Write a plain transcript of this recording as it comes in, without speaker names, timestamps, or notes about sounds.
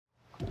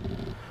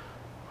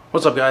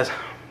What's up, guys?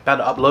 About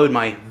to upload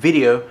my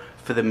video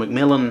for the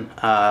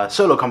MacMillan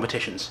solo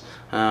competitions.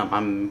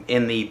 I'm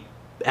in the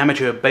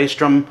amateur bass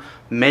drum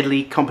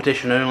medley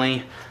competition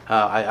only.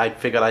 I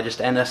figured I'd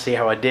just enter, see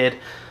how I did.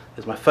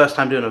 This is my first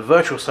time doing a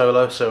virtual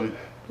solo, so I'm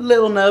a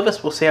little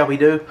nervous. We'll see how we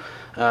do.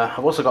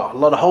 I've also got a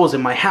lot of holes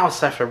in my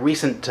house after a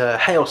recent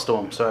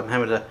hailstorm, so I'm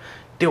having to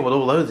deal with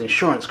all those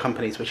insurance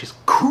companies, which is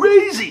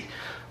crazy.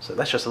 So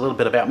that's just a little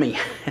bit about me.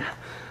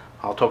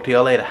 I'll talk to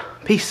y'all later.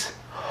 Peace.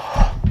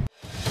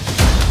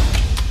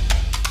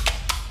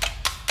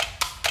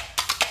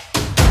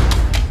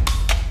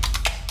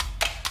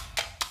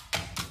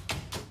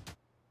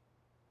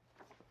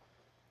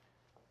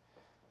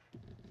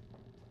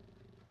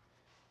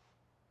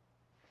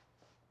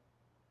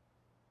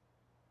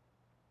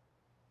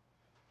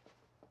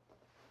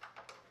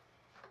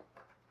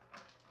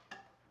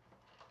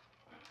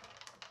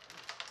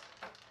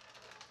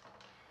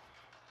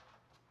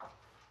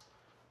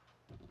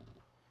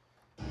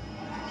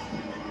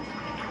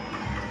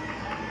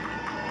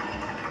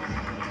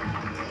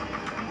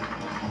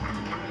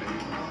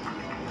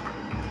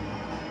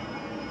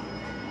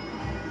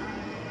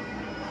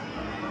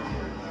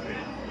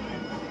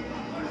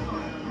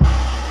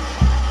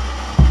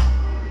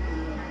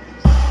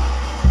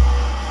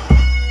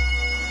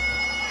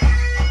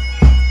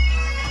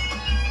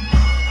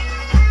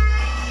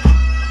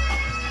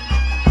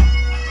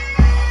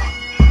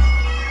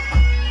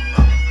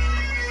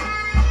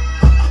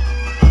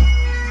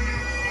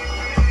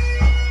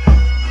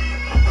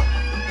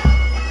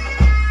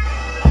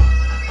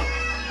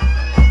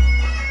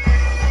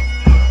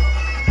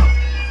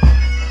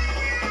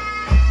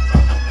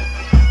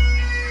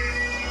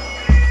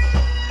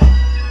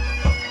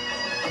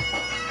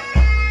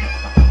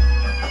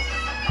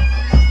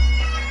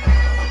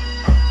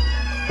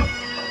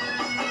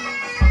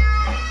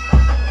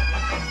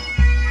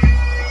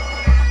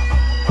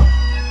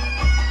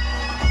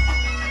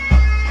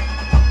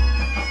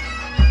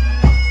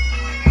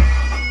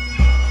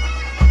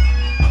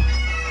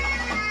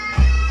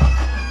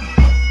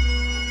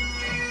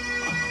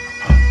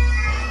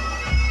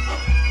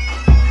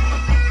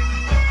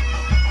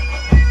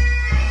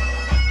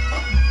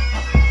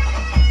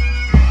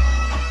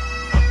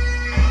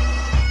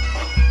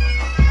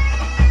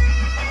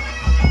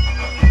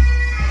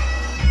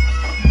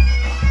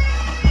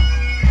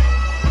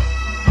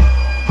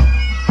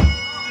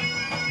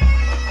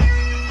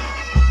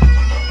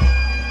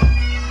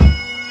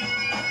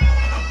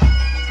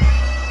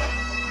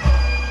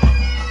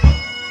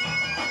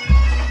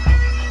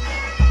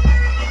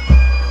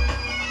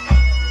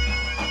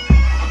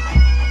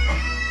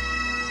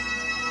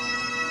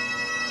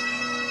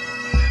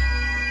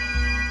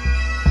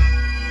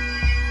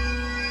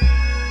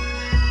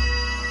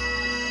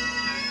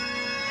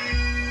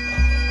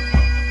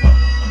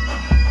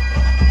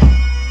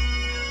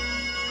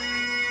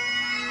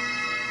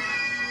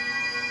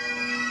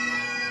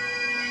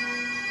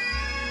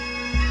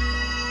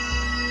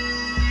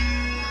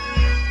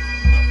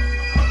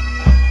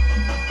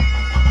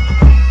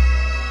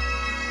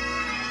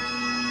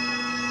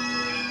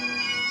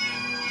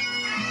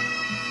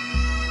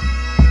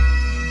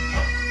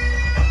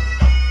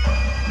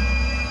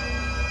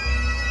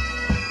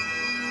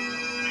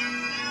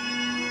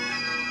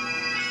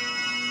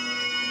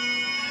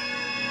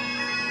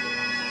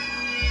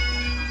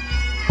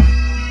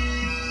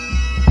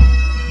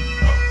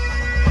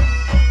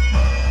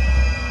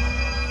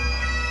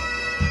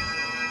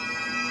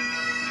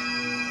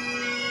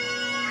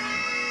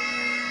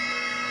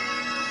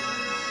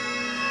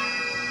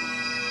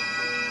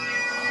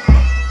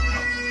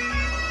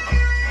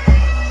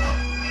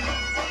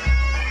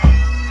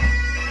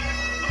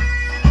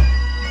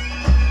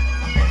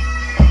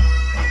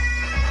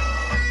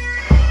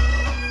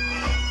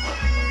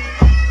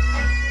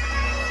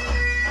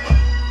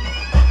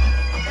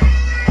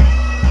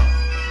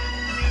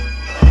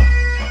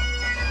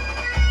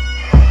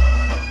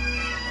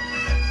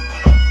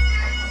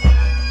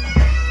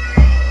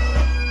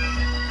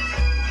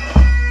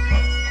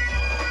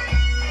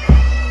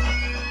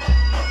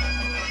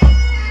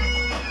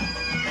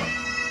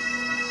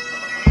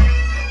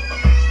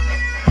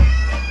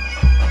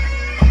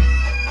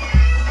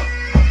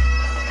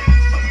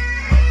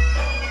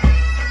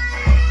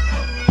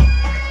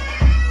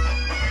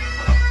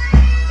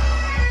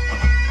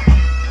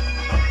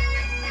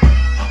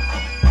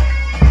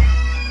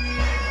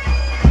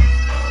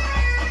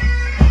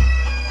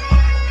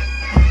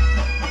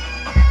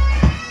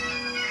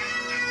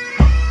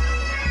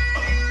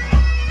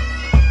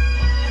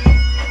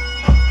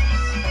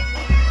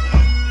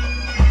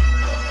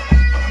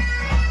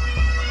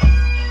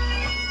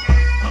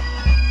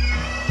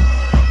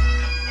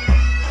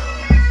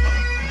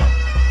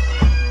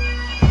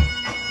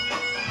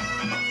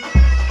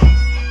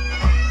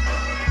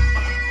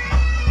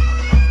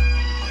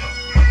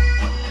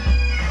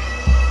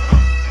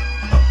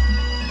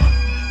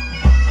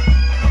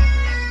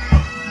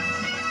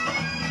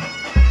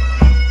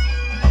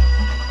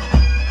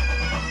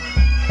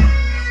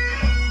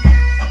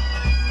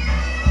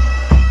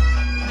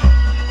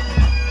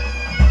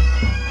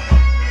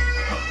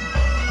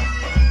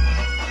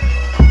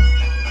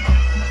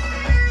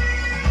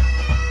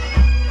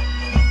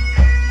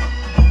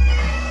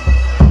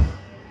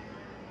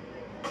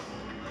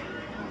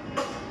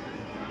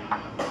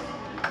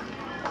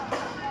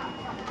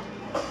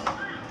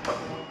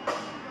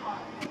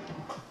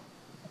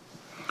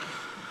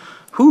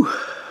 Whew,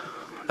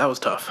 that was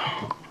tough.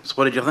 So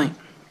what did you think?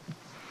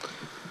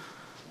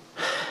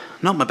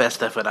 Not my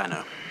best effort, I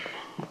know.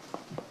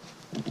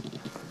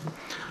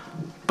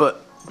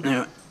 But, you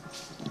know,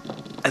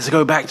 as I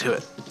go back to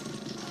it,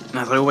 and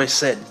as I always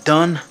said,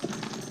 done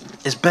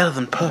is better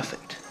than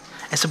perfect.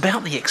 It's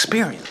about the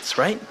experience,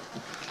 right?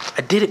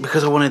 I did it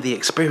because I wanted the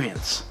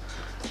experience.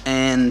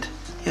 And,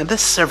 you know,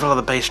 there's several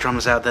other bass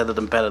drummers out there that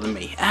are better than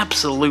me.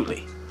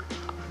 Absolutely.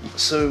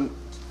 So,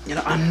 you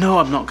know, I'm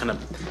not gonna,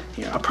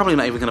 you know, I'm probably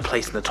not even gonna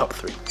place in the top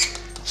 3.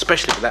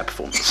 Especially with that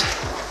performance.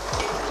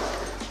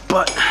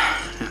 But,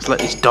 let's let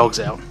these dogs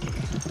out.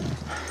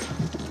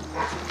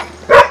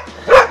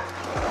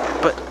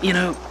 But, you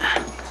know,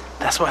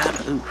 that's what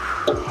happened.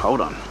 Ooh,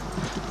 hold on.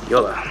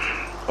 You're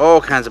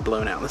all kinds of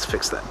blown out. Let's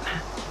fix that.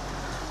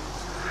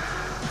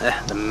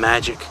 The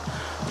magic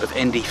of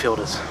ND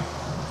filters.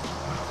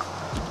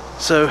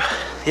 So,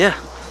 yeah,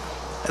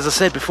 as I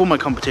said before my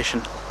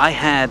competition, I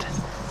had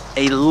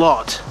a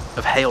lot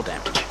of hail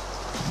damage.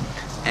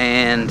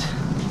 And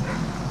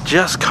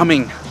just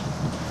coming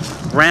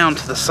round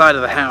to the side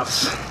of the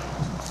house,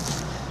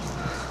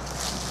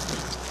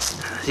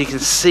 as you can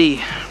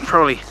see,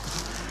 probably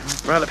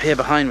right up here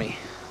behind me,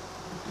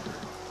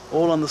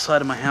 all on the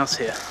side of my house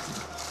here,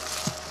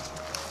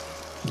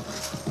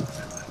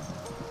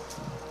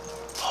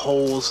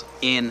 holes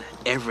in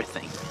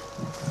everything.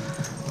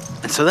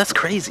 And so that's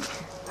crazy.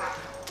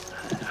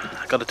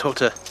 I got to talk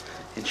to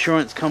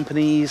insurance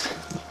companies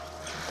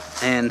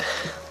and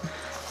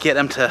get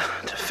them to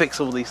fix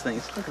all these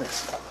things. Look at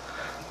this.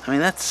 I mean,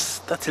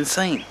 that's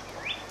insane.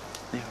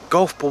 You know,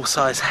 golf ball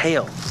size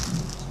hail.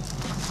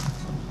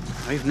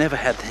 We've never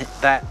had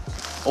that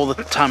all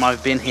the time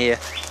I've been here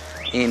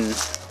in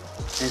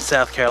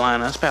South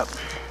Carolina. It's about,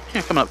 you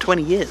know, coming up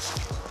 20 years.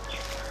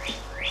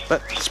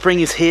 But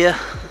spring is here.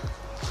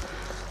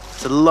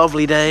 It's a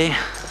lovely day.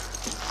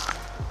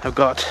 I've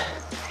got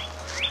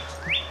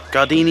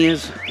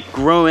gardenias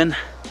growing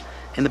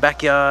in the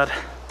backyard.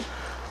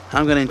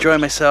 I'm gonna enjoy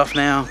myself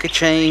now, get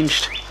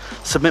changed,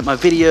 submit my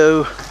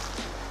video,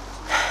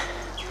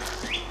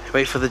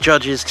 wait for the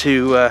judges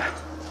to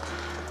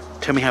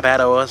tell me how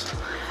bad I was.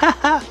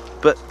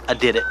 But I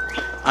did it.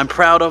 I'm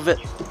proud of it.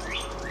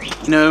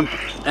 You know,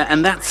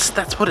 and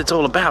that's what it's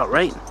all about,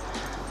 right?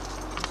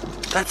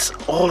 That's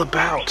all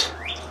about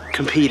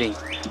competing.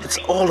 It's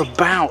all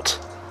about,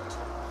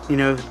 you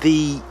know,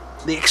 the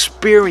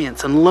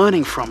experience and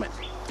learning from it.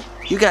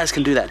 You guys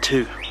can do that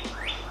too.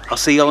 I'll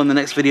see y'all in the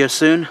next video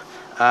soon.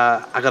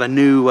 I got a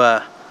new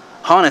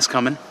harness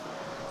coming,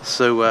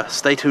 so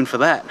stay tuned for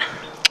that.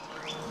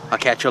 I'll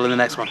catch y'all in the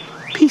next one.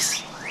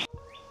 Peace.